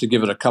year. You have to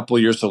give it a couple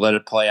of years to let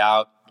it play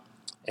out.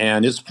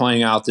 And it's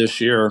playing out this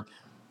year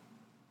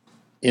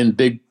in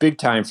big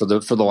time for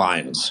the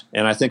Lions.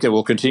 And I think it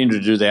will continue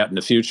to do that in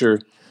the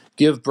future.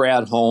 Give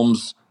Brad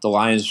Holmes, the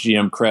Lions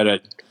GM,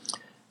 credit.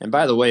 And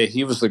by the way,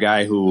 he was the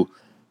guy who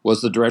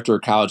was the director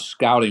of college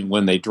scouting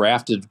when they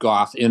drafted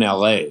Goff in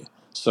L.A.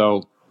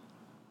 So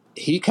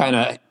he kind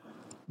of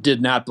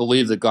did not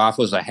believe that Goff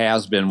was a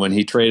has-been when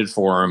he traded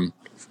for him.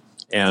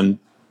 And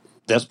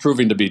that's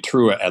proving to be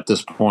true at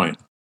this point.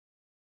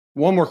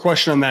 One more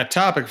question on that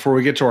topic before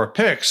we get to our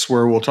picks,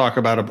 where we'll talk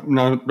about a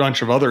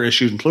bunch of other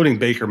issues, including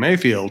Baker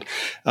Mayfield.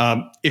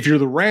 If you're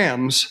the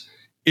Rams,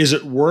 is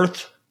it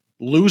worth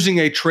losing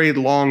a trade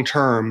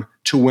long-term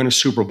to win a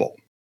Super Bowl?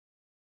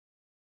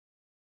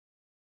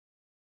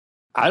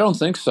 I don't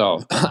think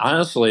so.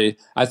 Honestly,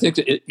 I think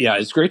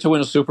it's great to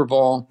win a Super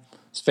Bowl.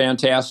 It's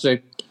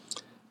fantastic.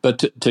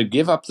 But to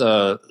give up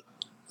the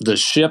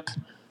ship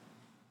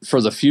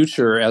for the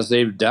future, as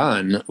they've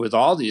done with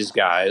all these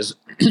guys,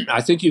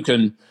 I think you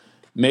can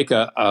make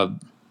a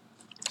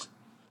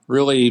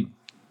really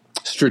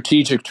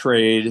strategic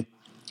trade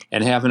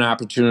and have an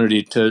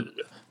opportunity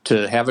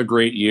to have a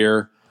great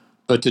year,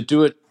 but to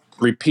do it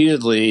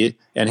repeatedly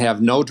and have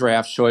no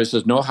draft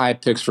choices, no high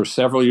picks for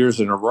several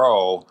years in a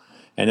row,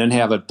 and then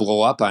have it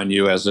blow up on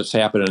you as it's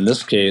happened in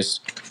this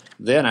case,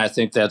 then I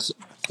think that's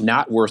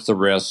not worth the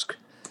risk.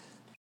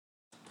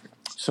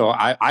 So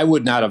I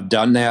would not have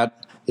done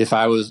that if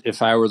I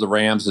were the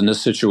Rams in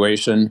this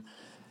situation,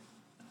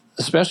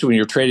 especially when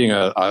you're trading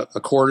a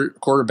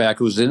quarterback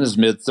who's in his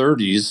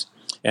mid-30s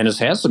and has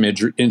had some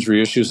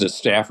injury issues that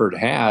Stafford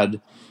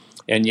had.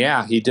 And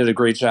yeah, he did a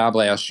great job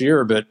last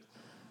year, but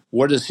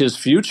what is his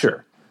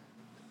future?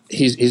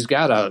 He's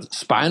got a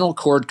spinal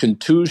cord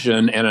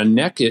contusion and a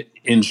neck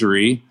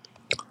injury.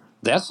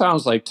 That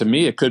sounds like, to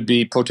me, it could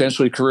be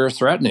potentially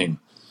career-threatening.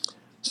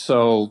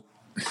 So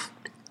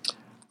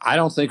I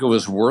don't think it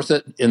was worth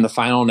it in the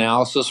final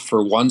analysis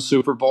for one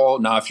Super Bowl.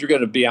 Now, if you're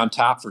going to be on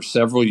top for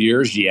several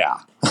years, yeah,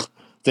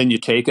 then you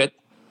take it.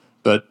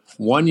 But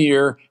 1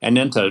 year and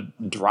then to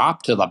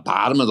drop to the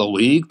bottom of the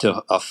league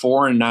to a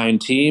 4-9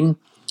 team,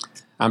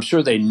 I'm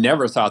sure they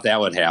never thought that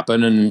would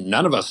happen, and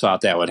none of us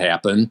thought that would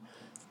happen,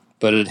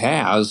 but it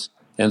has.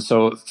 And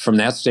so from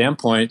that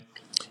standpoint,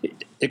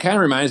 it kind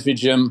of reminds me,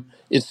 Jim,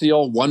 it's the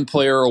old one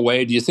player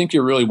away. Do you think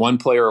you're really one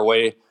player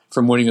away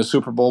from winning a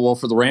Super Bowl? Well,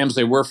 for the Rams,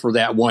 they were for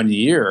that 1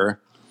 year.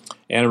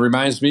 And it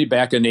reminds me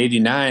back in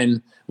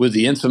 '89 with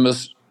the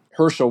infamous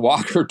Herschel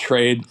Walker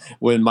trade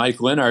when Mike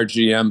Lynn, our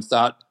GM,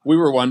 thought we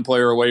were one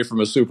player away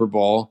from a Super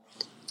Bowl.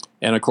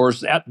 And of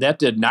course, that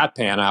did not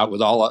pan out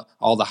with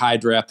all the high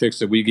draft picks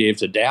that we gave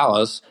to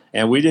Dallas,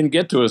 and we didn't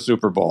get to a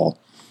Super Bowl.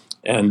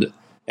 And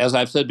as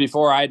I've said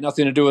before, I had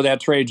nothing to do with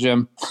that trade,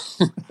 Jim.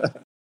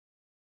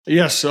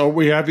 Yes, so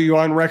we have you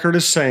on record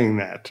as saying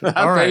that.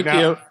 All right,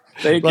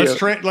 Thank you.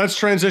 Let's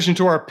transition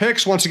to our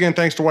picks. Once again,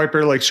 thanks to White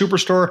Bear Lake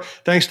Superstore.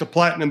 Thanks to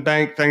Platinum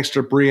Bank. Thanks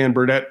to Brienne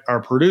Burdett,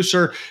 our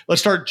producer.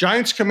 Let's start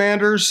Giants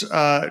Commanders.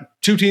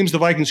 2 teams the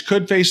Vikings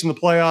could face in the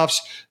playoffs.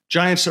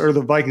 Giants are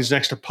the Vikings'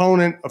 next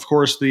opponent. Of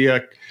course,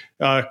 the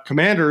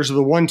Commanders are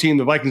the one team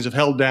the Vikings have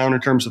held down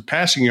in terms of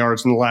passing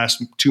yards in the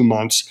last 2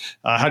 months.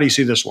 How do you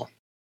see this one?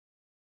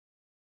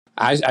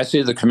 I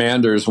see the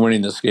Commanders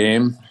winning this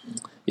game.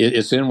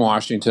 It's in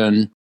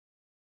Washington.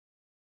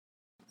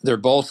 They're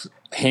both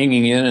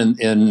hanging in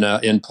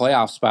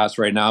playoff spots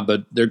right now,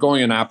 but they're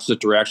going in opposite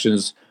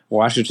directions.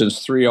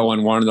 Washington's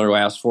 3-0-1 in their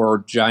last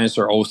four. Giants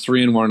are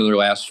 0-3-1 in their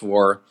last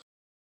four.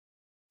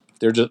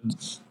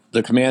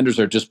 The Commanders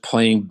are just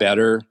playing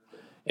better,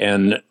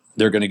 and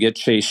they're going to get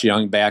Chase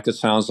Young back, it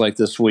sounds like,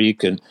 this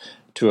week, and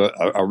to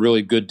a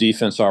really good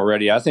defense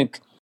already. I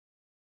think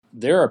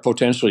they're a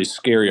potentially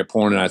scary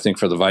opponent, I think,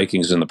 for the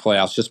Vikings in the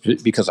playoffs, just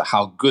because of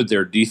how good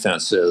their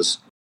defense is.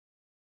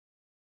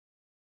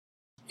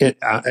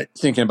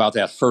 Thinking about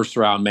that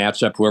first-round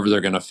matchup, whoever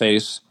they're going to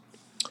face,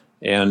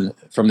 and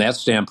from that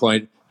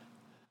standpoint,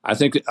 I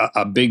think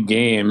a big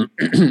game,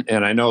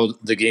 and I know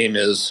the game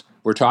is,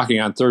 we're talking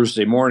on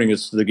Thursday morning,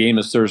 the game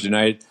is Thursday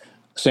night,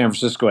 San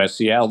Francisco at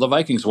Seattle. The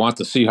Vikings want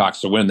the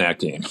Seahawks to win that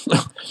game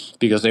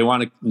because they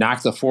want to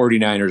knock the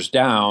 49ers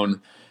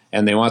down,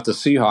 and they want the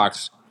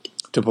Seahawks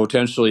to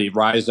potentially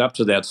rise up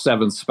to that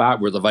seventh spot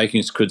where the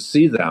Vikings could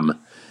see them.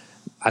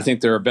 I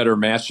think they're a better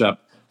matchup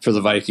for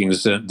the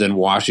Vikings than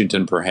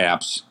Washington,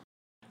 perhaps.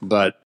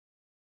 But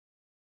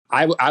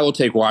I will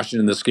take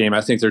Washington in this game.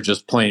 I think they're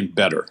just playing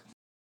better.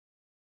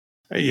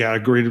 Yeah, I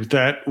agreed with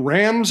that.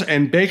 Rams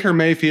and Baker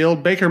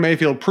Mayfield. Baker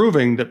Mayfield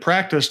proving that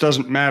practice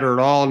doesn't matter at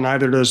all,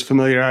 neither does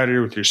familiarity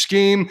with your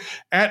scheme,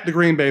 at the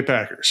Green Bay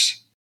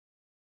Packers.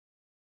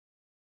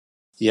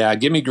 Yeah,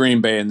 give me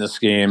Green Bay in this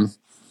game.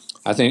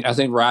 I think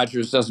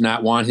Rodgers does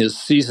not want his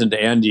season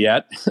to end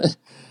yet,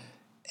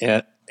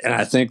 and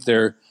I think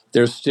they're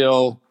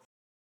still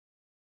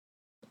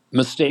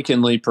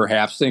mistakenly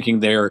perhaps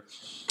thinking they're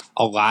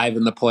alive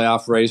in the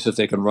playoff race if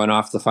they can run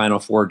off the final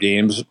four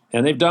games.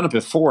 And they've done it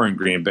before in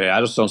Green Bay.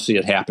 I just don't see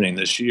it happening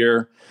this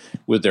year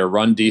with their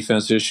run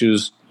defense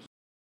issues.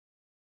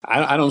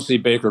 I don't see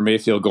Baker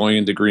Mayfield going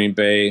into Green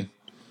Bay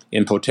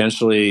in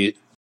potentially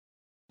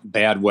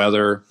bad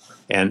weather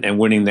and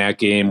winning that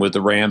game with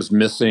the Rams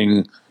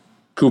missing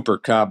Cooper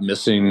Kupp,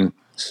 missing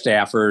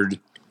Stafford,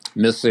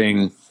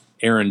 missing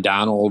Aaron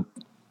Donald,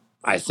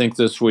 I think,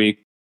 this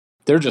week.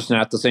 They're just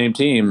not the same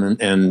team,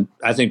 and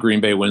I think Green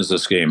Bay wins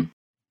this game.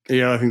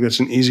 Yeah, I think that's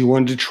an easy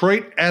one.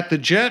 Detroit at the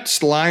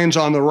Jets. Lions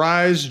on the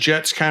rise.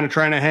 Jets kind of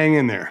trying to hang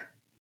in there.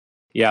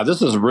 Yeah,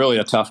 this is really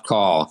a tough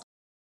call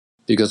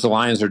because the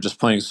Lions are just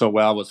playing so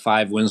well with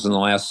 5 wins in the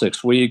last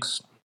 6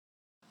 weeks.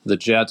 The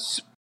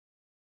Jets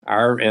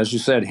are, as you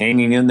said,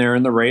 hanging in there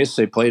in the race.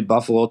 They played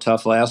Buffalo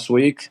tough last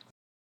week.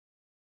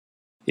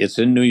 It's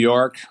in New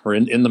York or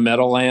in the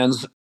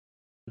Meadowlands.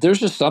 There's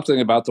just something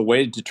about the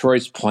way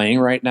Detroit's playing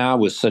right now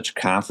with such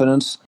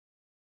confidence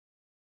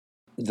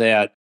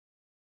that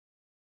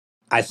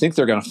I think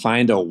they're going to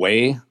find a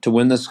way to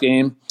win this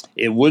game.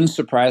 It wouldn't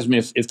surprise me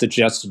if the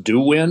Jets do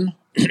win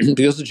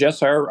because the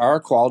Jets are a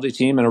quality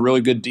team and a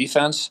really good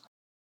defense.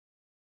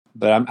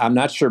 But I'm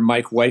not sure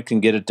Mike White can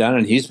get it done,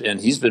 and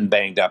he's been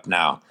banged up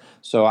now.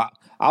 So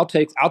I'll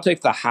take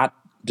the hot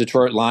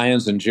Detroit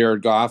Lions and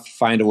Jared Goff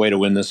find a way to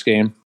win this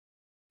game.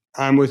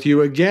 I'm with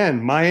you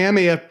again.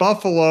 Miami at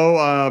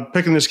Buffalo.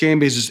 Picking this game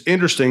because it's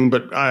interesting,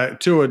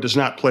 but Tua does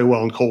not play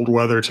well in cold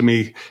weather. To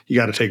me, you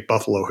got to take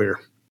Buffalo here.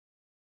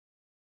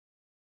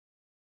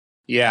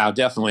 Yeah,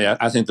 definitely.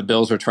 I think the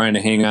Bills are trying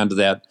to hang on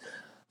to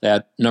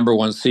that number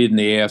 1 seed in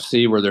the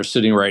AFC where they're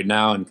sitting right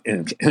now,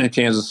 and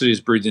Kansas City's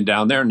breathing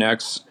down their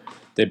necks.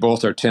 They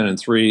both are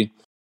 10-3.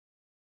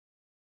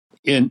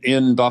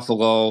 In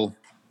Buffalo,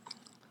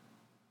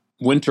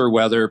 winter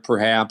weather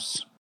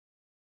perhaps.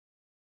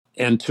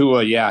 And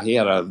Tua, yeah, he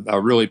had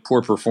a really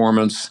poor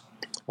performance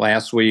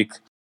last week.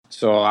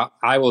 So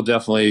I will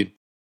definitely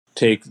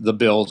take the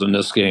Bills in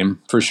this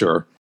game for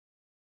sure.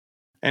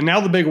 And now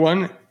the big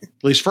one, at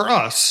least for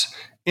us,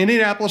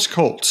 Indianapolis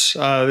Colts.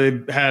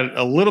 They've had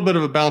a little bit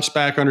of a bounce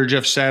back under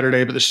Jeff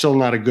Saturday, but they're still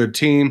not a good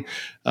team.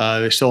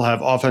 They still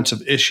have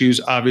offensive issues,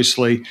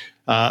 obviously,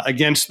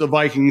 against the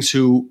Vikings,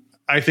 who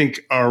I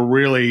think are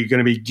really going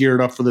to be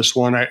geared up for this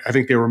one. I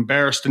think they were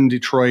embarrassed in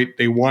Detroit.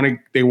 They want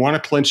to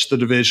clinch the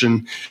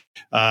division.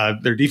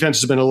 Their defense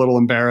has been a little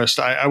embarrassed.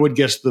 I would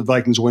guess the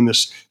Vikings win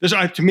this.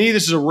 To me,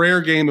 this is a rare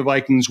game the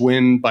Vikings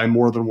win by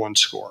more than one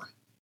score.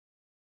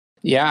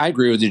 Yeah, I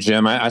agree with you,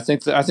 Jim. I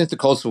think the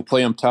Colts will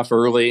play them tough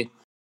early.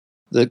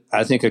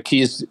 I think a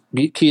key is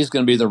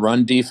going to be the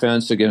run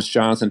defense against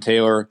Jonathan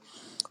Taylor,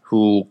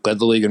 who led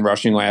the league in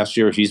rushing last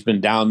year. He's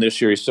been down this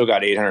year. He's still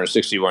got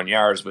 861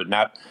 yards, but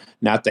not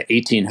the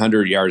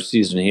 1,800-yard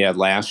season he had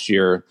last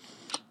year,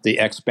 the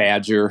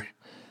ex-Badger.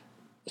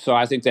 So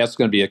I think that's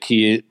going to be a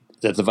key,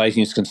 that the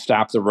Vikings can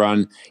stop the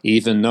run,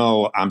 even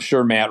though I'm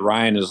sure Matt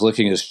Ryan is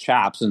licking his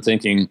chops and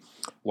thinking,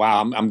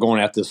 wow, I'm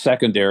going at the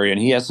secondary.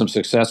 And he had some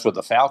success with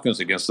the Falcons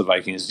against the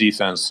Vikings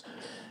defense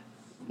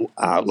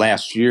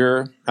last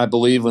year, I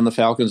believe, when the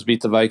Falcons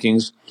beat the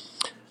Vikings.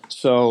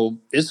 So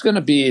it's going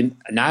to be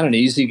not an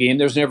easy game.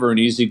 There's never an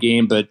easy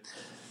game, but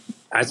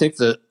I think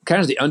the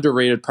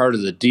underrated part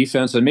of the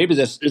defense, and maybe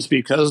this is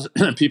because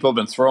people have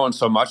been throwing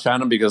so much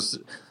on them because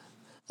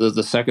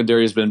the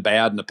secondary has been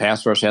bad and the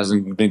pass rush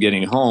hasn't been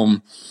getting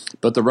home,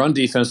 but the run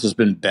defense has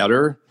been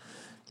better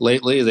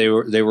lately. They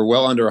were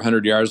well under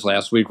 100 yards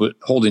last week with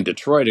holding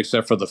Detroit,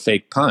 except for the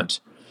fake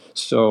punt.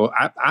 So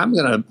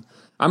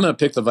I'm I'm going to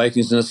pick the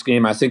Vikings in this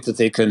game. I think that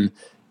they can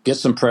get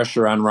some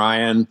pressure on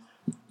Ryan,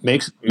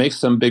 make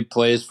some big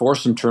plays,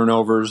 force some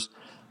turnovers.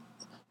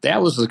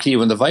 That was the key.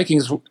 When the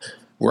Vikings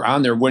were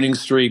on their winning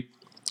streak,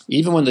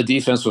 even when the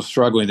defense was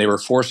struggling, they were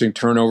forcing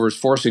turnovers,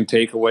 forcing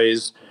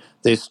takeaways.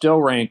 They still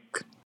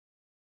rank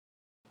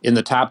in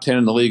the top 10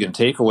 in the league in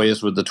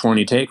takeaways with the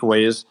 20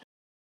 takeaways.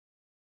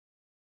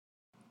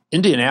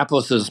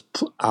 Indianapolis's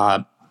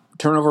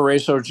turnover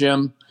ratio,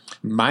 Jim,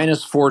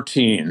 minus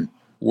 14,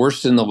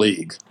 worst in the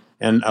league.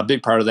 And a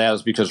big part of that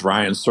is because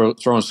Ryan's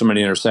throwing so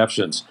many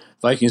interceptions.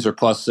 Vikings are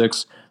plus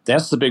 6.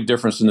 That's the big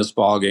difference in this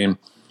ball game.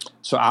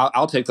 So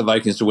I'll take the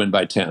Vikings to win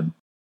by 10.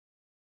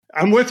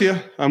 I'm with you.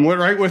 I'm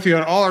right with you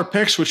on all our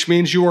picks, which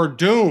means you are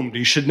doomed.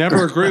 You should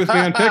never agree with me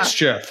on picks,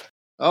 Jeff.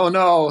 Oh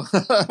no!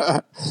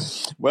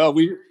 Well,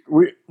 we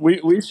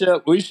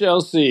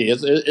shall see.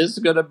 It's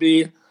going to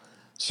be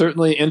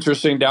certainly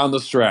interesting down the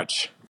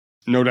stretch.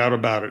 No doubt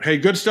about it. Hey,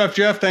 good stuff,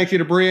 Jeff. Thank you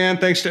to Brianne.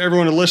 Thanks to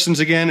everyone who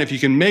listens again. If you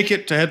can make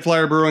it to Head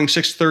Flyer Brewing,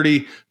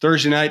 6:30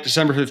 Thursday night,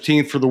 December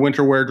 15th for the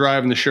Winter Wear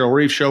Drive and the Cheryl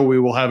Reeve Show, we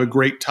will have a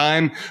great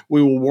time.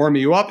 We will warm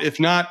you up. If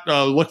not,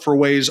 look for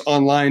ways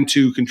online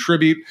to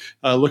contribute.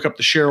 Look up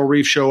the Cheryl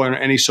Reeve Show on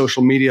any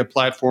social media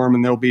platform,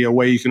 and there'll be a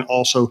way you can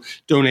also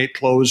donate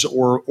clothes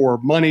or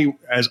money,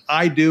 as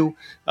I do.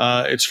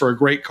 It's for a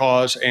great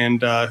cause,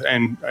 and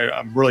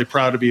I'm really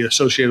proud to be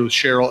associated with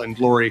Cheryl and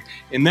Lori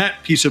in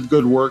that piece of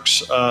good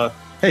works.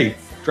 Hey,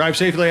 drive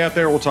safely out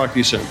there. We'll talk to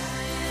you soon.